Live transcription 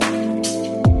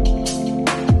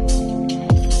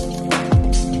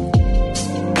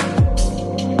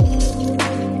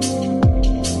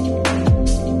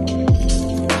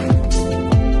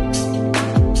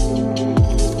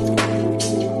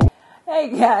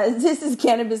This is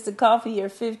Cannabis to Coffee, your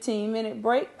 15-minute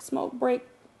break, smoke break,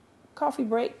 coffee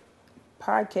break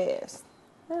podcast.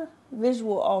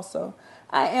 Visual also.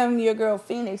 I am your girl,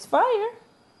 Phoenix Phyer.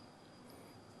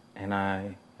 And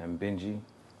I am Benji.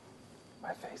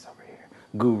 My face over here.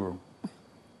 Guru.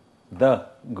 The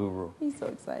Guru. He's so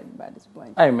excited about this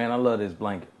blanket. Hey, man, I love this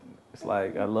blanket. It's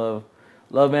like I love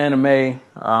anime,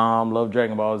 love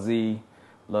Dragon Ball Z,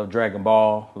 love Dragon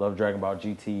Ball, love Dragon Ball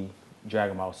GT,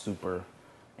 Dragon Ball Super,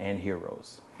 and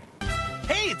Heroes.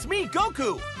 Hey, it's me,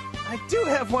 Goku. I do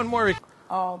have one more.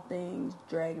 All things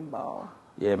Dragon Ball.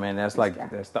 Yeah, man, that's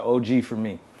the OG for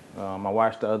me. I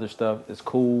watch the other stuff. It's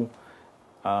cool.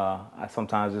 I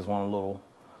sometimes just want a little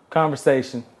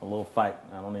conversation, a little fight.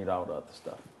 I don't need all the other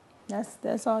stuff.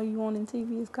 That's all you want in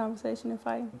TV is conversation and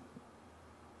fighting?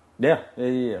 Yeah.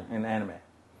 And anime.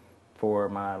 For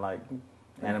my,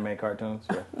 anime cartoons,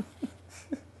 yeah.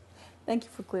 Thank you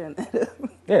for clearing that up.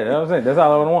 Yeah, that's what I'm saying. That's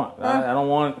all I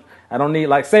want. I don't need,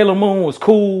 Sailor Moon was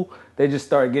cool. They just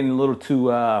started getting a little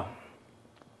too, I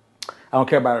don't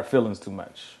care about her feelings too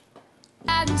much.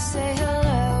 I can say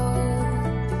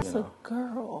hello. It's a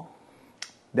girl.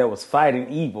 That was fighting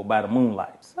evil by the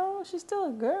moonlight. So she's still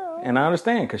a girl. And I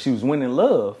understand, because she was winning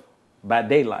love by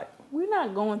daylight. We're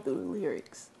not going through the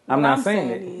lyrics. I'm not saying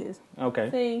it. Is, okay.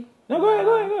 See? No,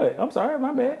 go ahead. I'm sorry,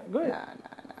 my bad. Go ahead. Nah.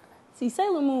 See,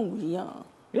 Sailor Moon was young.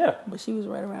 Yeah. But she was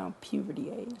right around puberty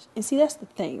age. And see, that's the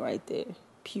thing right there.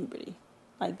 Puberty.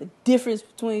 Like, the difference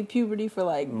between puberty for,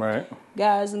 right.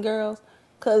 guys and girls.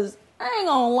 Because I ain't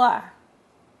gonna lie.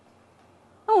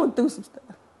 I went through some stuff.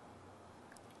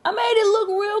 I made it look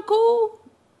real cool.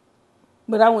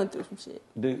 But I went through some shit.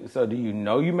 So do you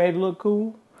know you made it look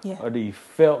cool? Yeah. Or do you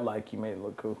felt like you made it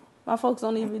look cool? My folks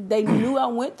they knew I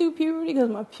went through puberty because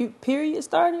my period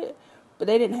started. But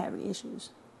they didn't have any issues.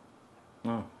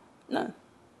 No. None.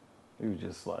 You were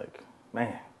just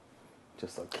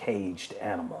just a caged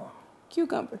animal.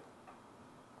 Cucumber.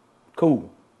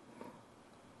 Cool.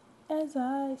 As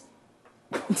eyes.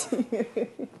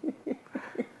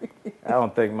 I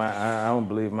don't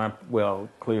believe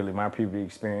clearly my puberty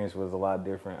experience was a lot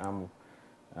different.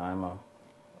 I'm a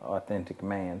authentic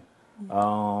man.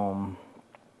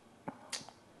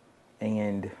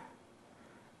 And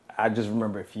I just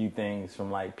remember a few things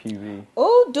from puberty.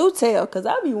 Oh, do tell, because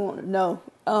I be wanting to know.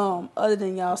 Other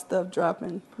than y'all stuff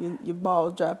dropping, your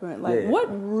balls dropping, what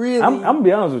really? I'm gonna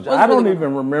be honest with you. I don't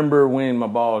even remember when my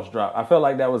balls dropped. I felt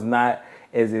like that was not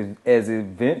as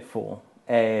eventful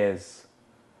as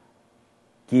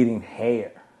getting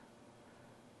hair,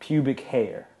 pubic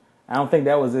hair. I don't think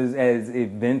that was as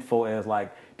eventful as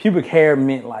pubic hair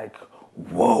meant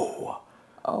whoa,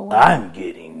 oh, wow. I'm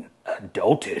getting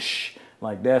adultish.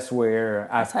 That's where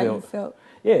That's how you felt.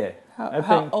 Yeah.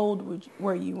 How old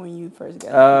were you when you first got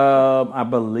it? I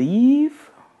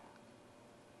believe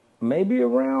maybe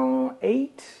around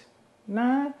 8,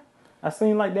 9. I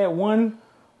seen that one,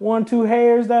 2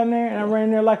 hairs down there, and I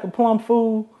ran there like a plum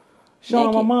fool,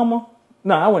 showing Naked? my mama.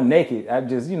 No, I wasn't naked. I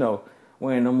just,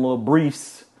 wearing them little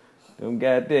briefs, them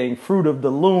goddamn Fruit of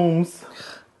the Looms.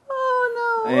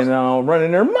 Oh, no. And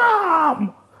running there,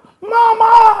 Mama!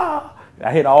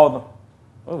 I hit all the,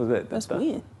 what was that? That's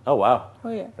wind. Oh, wow.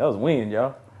 Oh, yeah. That was wind,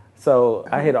 y'all. So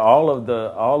I hit all of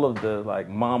the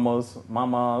mamas,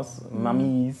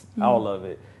 mommies, all of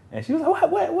it. And she was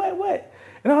like, what?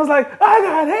 And I was like, I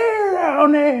got hair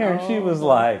down there. And she was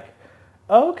like,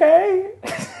 okay.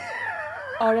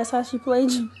 Oh, that's how she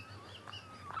played you?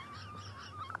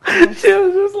 She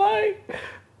was just like,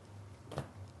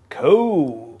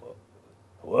 cool.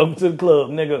 Welcome to the club,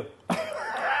 nigga.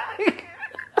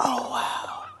 Oh,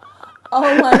 wow.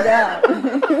 Oh, my God.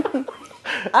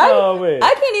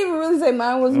 I can't even really say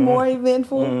mine was more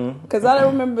eventful. Because I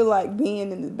don't remember,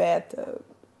 being in the bathtub.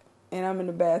 And I'm in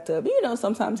the bathtub.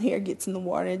 Sometimes hair gets in the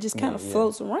water and it just kind of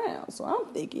floats around. So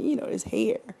I'm thinking, this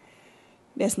hair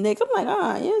that's next. I'm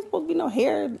like, there's supposed to be no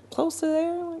hair close to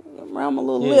there, around my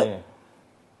little lip.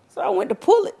 So I went to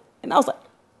pull it. And I was like,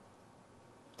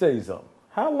 tell you something.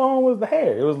 How long was the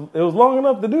hair? It was long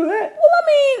enough to do that? Well,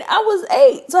 I was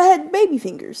 8, so I had baby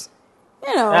fingers.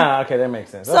 Okay, that makes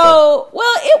sense. So,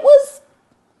 it was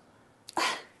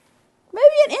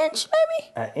maybe an inch, maybe?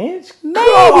 An inch?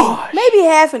 Maybe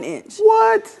half an inch.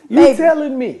 What? You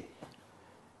telling me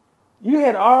you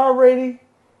had already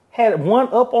had one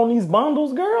up on these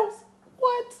bundles, girls?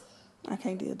 What? I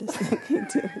can't deal with this. I can't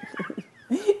deal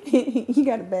with this. You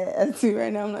got a bad attitude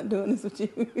right now. I'm not doing this with you.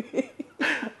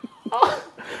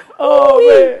 Oh,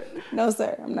 man. No,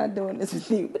 sir. I'm not doing this with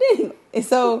you. But anyway,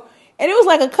 and it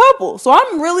was a couple. So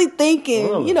I'm really thinking,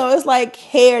 it's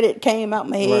hair that came out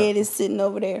my head is sitting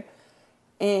over there.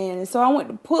 And so I went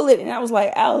to pull it, and I was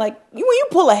like, when you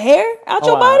pull a hair out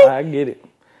your body? I get it.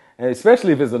 And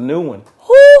especially if it's a new one.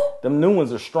 Who? Them new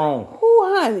ones are strong.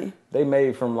 Who, honey? They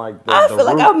made from like I feel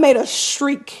like I made a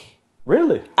streak.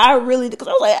 Really? I really did, because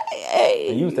I was like, hey.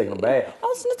 And you was taking a bath. I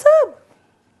was in the tub.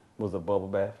 Was it a bubble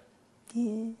bath?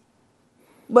 Yeah.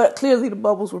 But clearly the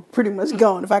bubbles were pretty much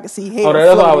gone if I could see hair. Oh,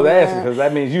 that's why I was asking, because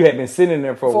that means you had been sitting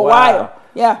there for a while.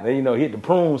 Yeah. Then, hit the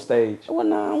prune stage. Well,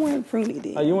 no, I wasn't pruning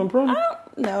then. Oh, you weren't pruning?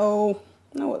 No,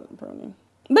 I wasn't pruning.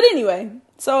 But anyway,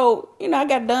 so, I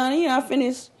got done, I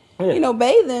finished,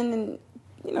 bathing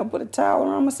and, put a towel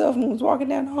around myself and was walking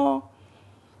down the hall.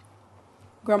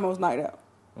 Grandma was knocked out.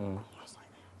 I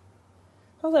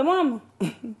was like, Mama.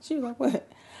 She was like, what?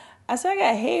 I said, I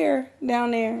got hair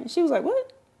down there. And she was like,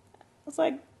 what? I was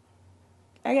like,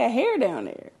 I got hair down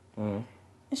there. And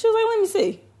she was like, let me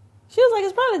see. She was like,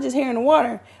 it's probably just hair in the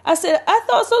water. I said, I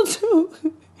thought so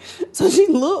too. So she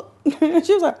looked.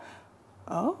 She was like,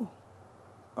 oh,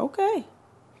 okay.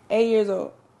 8 years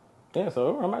old. Yeah,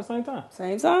 so around the same time.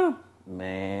 Same time.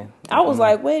 Man. I was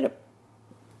like, wait a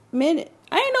minute.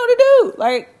 I didn't know what to do.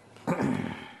 Like,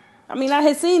 I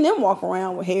had seen them walk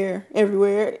around with hair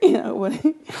everywhere,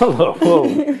 Hold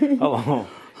on.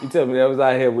 You tell me that was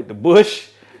out here with the bush?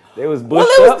 They was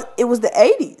bushed up? It was the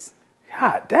 80s.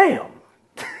 God damn.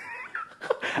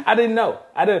 I didn't know.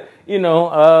 I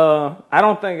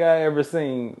don't think I ever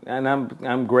seen, and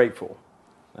I'm grateful.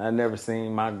 I never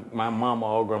seen my mama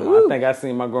or grandma. Ooh. I think I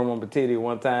seen my grandma Petiti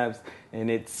one time, and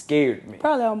it scared me.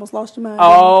 Probably almost lost your mind.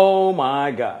 Oh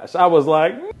my gosh! I was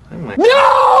like,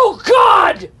 no,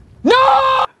 God,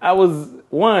 no! I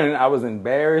was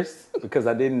embarrassed because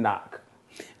I didn't knock.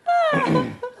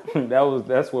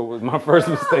 That's what was my first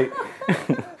mistake.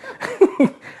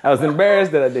 I was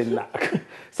embarrassed that I didn't knock.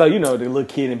 So, the little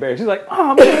kid embarrassed. She's like,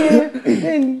 oh,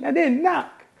 man, I didn't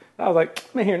knock. I was like,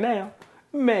 I'm here now.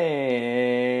 Man.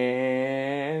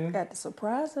 Got the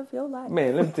surprise of your life.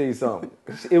 Man, let me tell you something.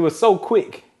 It was so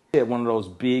quick. She had one of those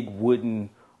big wooden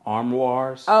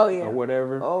armoires. Oh, yeah. Or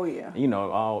whatever. Oh, yeah.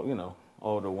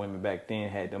 All the women back then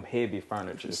had them heavy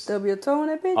furniture. You stub your toe in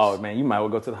that bitch? Oh, man, you might well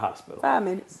go to the hospital. 5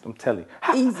 minutes. I'm telling you.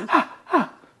 Easy.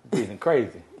 Breathing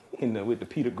crazy. With the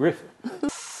Peter Griffin.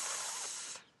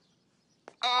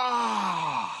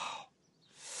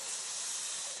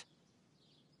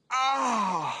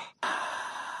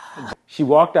 She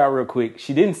walked out real quick.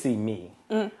 She didn't see me,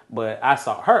 but I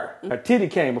saw her. Her titty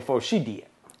came before she did.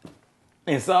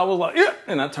 And so I was like, yeah,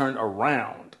 and I turned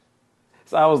around.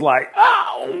 So I was like,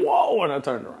 oh, whoa, and I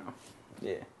turned around.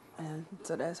 Yeah. And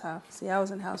so that's how, I was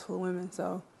in a house full of women,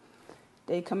 so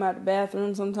they come out the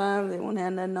bathroom sometimes, they won't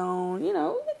have nothing on,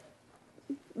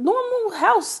 normal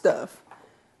house stuff.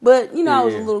 But, I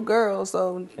was a little girl,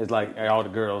 so. It's like all the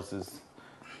girls is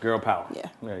girl power. Yeah.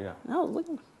 Yeah. And I was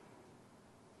looking,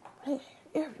 hey,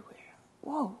 everywhere.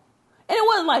 Whoa. And it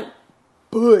wasn't like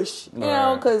bush,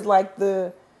 because like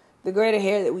the greater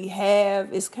hair that we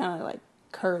have is kind of like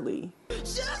curly.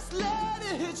 Just let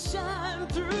it shine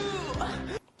through.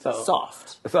 So,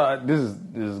 soft. So this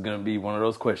is going to be one of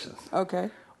those questions. Okay.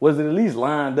 Was it at least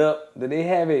lined up? Did they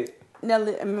have it? No,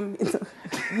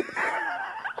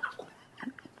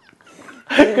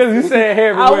 because you said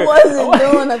hair everywhere. I wasn't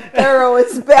doing a thorough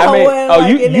inspection.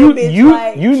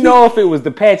 You know if it was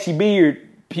the patchy beard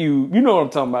pube. You know what I'm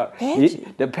talking about. Patchy?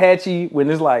 The patchy, when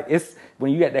it's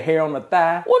when you got the hair on the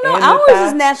thigh. Well, no, I was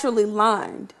just naturally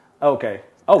lined. Okay.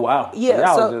 Oh, wow.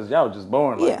 Yeah. So y'all was just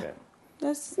born like that.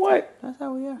 That's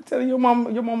how we are. Telling your mama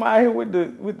out here with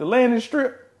the landing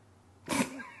strip.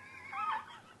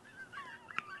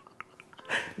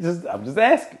 I'm just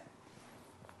asking.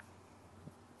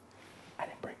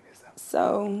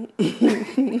 So,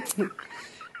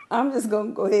 I'm just going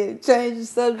to go ahead and change the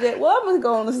subject. Well, I'm going to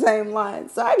go on the same line.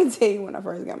 So, I can tell you when I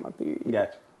first got my period.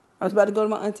 Gotcha. I was about to go to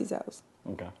my auntie's house.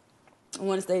 Okay. I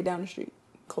want to stay down the street.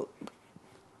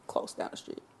 Close down the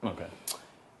street. Okay.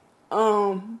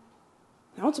 I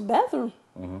went to the bathroom.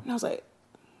 And I was like,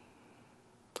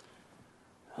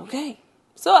 okay.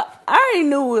 So I already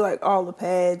knew where like all the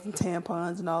pads and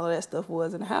tampons and all of that stuff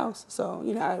was in the house. So,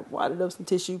 I wadded up some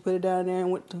tissue, put it down there,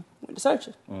 and went to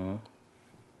searching.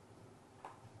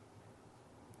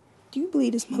 Do you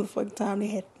believe this motherfucking time they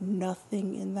had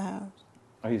nothing in the house?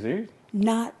 Are you serious?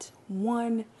 Not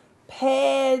one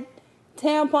pad,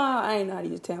 tampon. I ain't know how to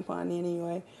use tampon then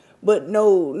anyway. But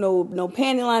no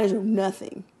panty liners or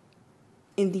nothing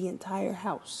in the entire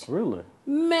house. Really?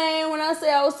 Man, when I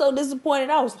say I was so disappointed,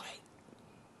 I was like.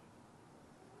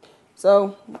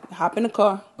 So, hop in the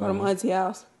car, go to my auntie's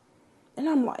house. And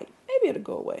I'm like, maybe it'll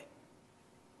go away.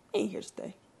 Ain't here to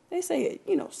stay. They say it,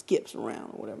 skips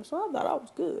around or whatever. So I thought I was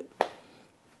good.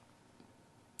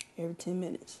 every 10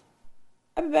 minutes.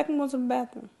 I'd be back and going to the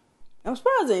bathroom. I'm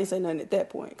surprised they didn't say nothing at that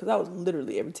point, because I was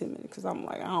literally every 10 minutes, because I'm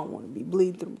like, I don't want to be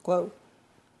bleeding through my clothes.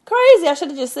 Crazy, I should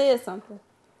have just said something.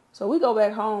 So we go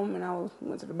back home, and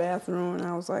went to the bathroom, and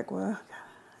I was like, well, I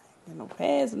ain't got no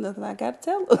pads or nothing, I got to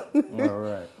tell her. All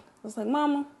right. I was like,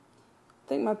 Mama, I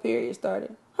think my period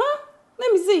started. Huh?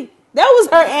 Let me see. That was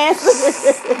her answer.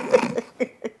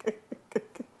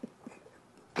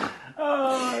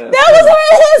 That was her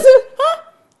answer. Huh?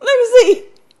 Let me see.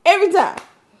 Every time.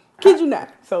 Kid you not.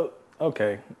 So,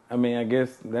 okay. I mean, I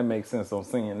guess that makes sense on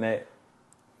seeing that.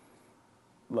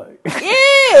 Like,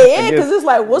 yeah, because it's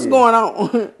like, what's going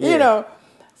on? You know.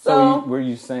 So were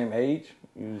you same age?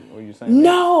 Were you same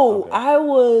No, age? Okay. I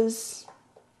was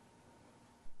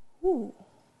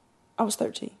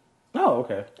 13. Oh,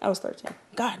 okay. I was 13.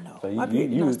 God, no. So My period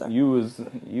did not start.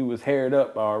 you was haired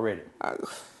up already.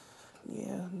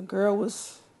 Yeah, the girl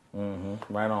was...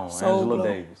 Right on. So Angela glow.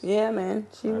 Davis. Yeah, man.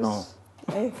 She right was...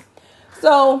 on. Hey.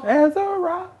 So... As a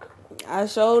rock. I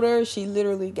showed her. She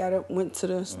literally went to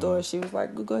the store. She was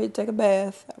like, go ahead and take a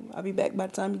bath. I'll be back by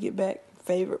the time you get back.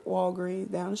 Favorite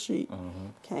Walgreens down the street.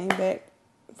 Came back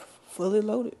fully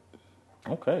loaded.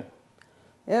 Okay.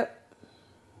 Yep.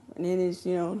 And then it's,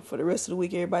 for the rest of the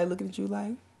week, everybody looking at you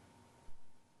like...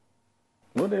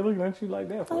 What they looking at you like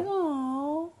that for? Like,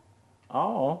 oh.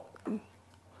 Oh. Yeah.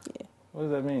 What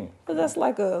does that mean? Because that's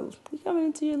like you coming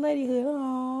into your ladyhood.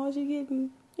 Oh, she getting,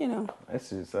 That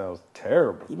shit sounds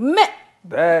terrible. Man.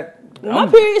 When my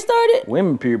period started.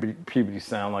 Women puberty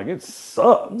sound like it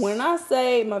sucks. When I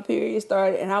say my period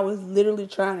started and I was literally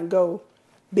trying to go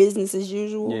business as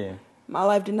usual. Yeah. My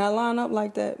life did not line up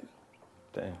like that.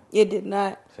 Damn. It did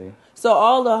not. See? So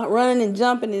all the running and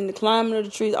jumping and the climbing of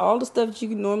the trees, all the stuff that you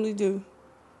can normally do.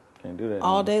 Can't do that.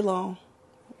 All day long.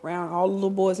 Around all the little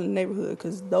boys in the neighborhood.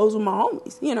 Because those were my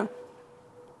homies,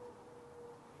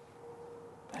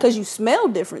 Because you smell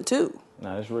different too.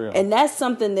 Nah, it's real. And that's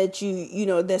something that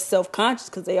that's self-conscious.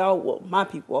 Because my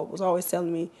people was always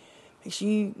telling me, make sure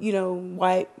you,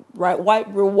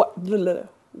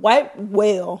 wipe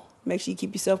well. Make sure you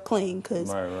keep yourself clean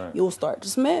because you'll start to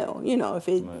smell, if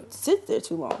it sits there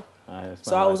too long.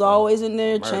 So I was always in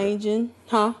there changing.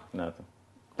 Huh? Nothing.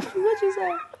 What you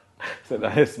say? Said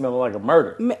I smell like a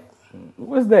murder.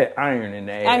 What's that iron in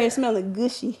the air? I hear smelling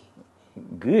gushy.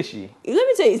 Gushy? Let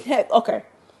me tell you, okay.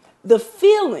 The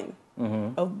feeling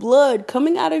of blood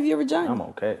coming out of your vagina. I'm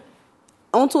okay.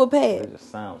 Onto a pad. It just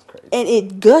sounds crazy. And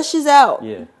it gushes out.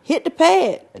 Yeah. Hit the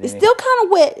pad. It's still kind of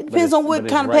wet. It depends on what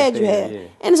kind of pad you have. Yeah.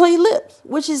 And it's on your lips,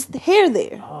 which is the hair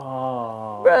there.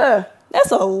 Oh. Bruh,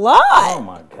 that's a lot. Oh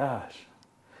my gosh.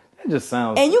 That just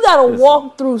sounds... And you got to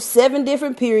walk through 7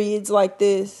 different periods like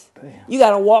this. Damn. You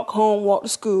got to walk home, walk to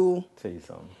school. Tell you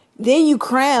something. Then you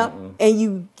cramp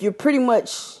and you're pretty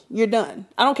much, you're done.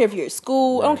 I don't care if you're at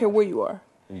school. Right. I don't care where you are.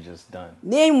 You're just done.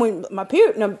 Then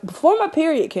before my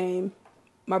period came,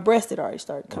 my breast had already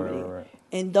started coming in. Right.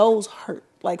 And those hurt.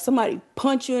 Like somebody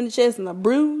punched you in the chest and a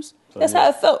bruise. So that's how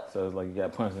it felt. So it's like you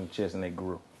got punched in the chest and they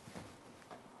grew.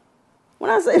 When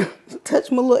I say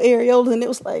touch my little areolas and it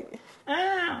was like,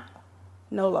 ah.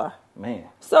 No lie. Man.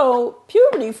 So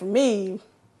puberty for me,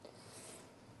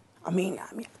 I mean,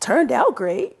 it turned out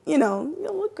great. You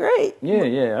look great.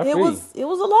 Yeah. It was a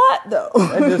lot though.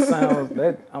 That just sounds.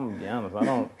 I'm gonna be honest.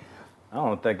 I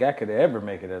don't think I could ever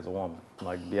make it as a woman.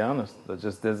 Like, to be honest, it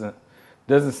just doesn't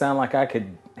sound like I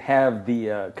could have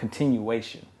the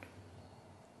continuation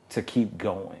to keep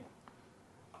going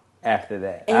after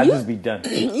that. I'd just be done.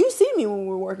 You see me when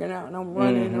we're working out and I'm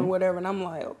running or whatever, and I'm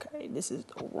like, okay, this is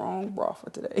the wrong bra for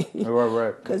today.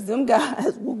 Right. Because them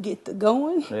guys will get the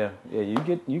going. Yeah. You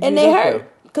get. And they hurt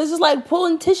because it's like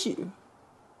pulling tissue.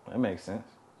 That makes sense.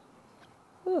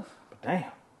 Oof. But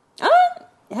damn.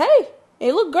 Hey,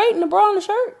 it looked great in the bra and the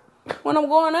shirt when I'm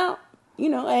going out.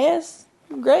 Ass,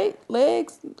 great,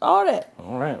 legs, all that.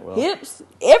 All right, well. Hips,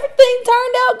 everything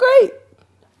turned out great.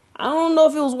 I don't know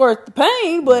if it was worth the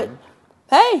pain, but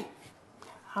hey,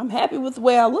 I'm happy with the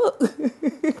way I look.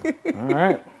 All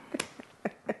right.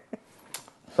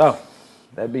 So,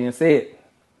 that being said,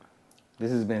 this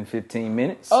has been 15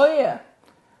 minutes. Oh, yeah.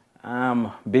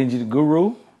 I'm Benji the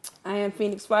Guru. I am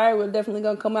Phoenix Phyer. We're definitely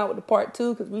going to come out with a part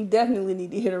 2 because we definitely need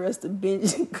to hear the rest of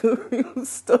Benji Guru's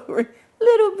story.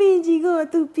 Little Benji going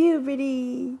through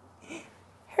puberty.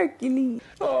 Hercules.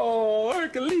 Oh,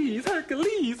 Hercules. Look at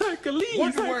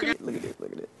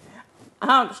it.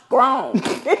 I'm strong.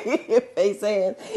 Face ass.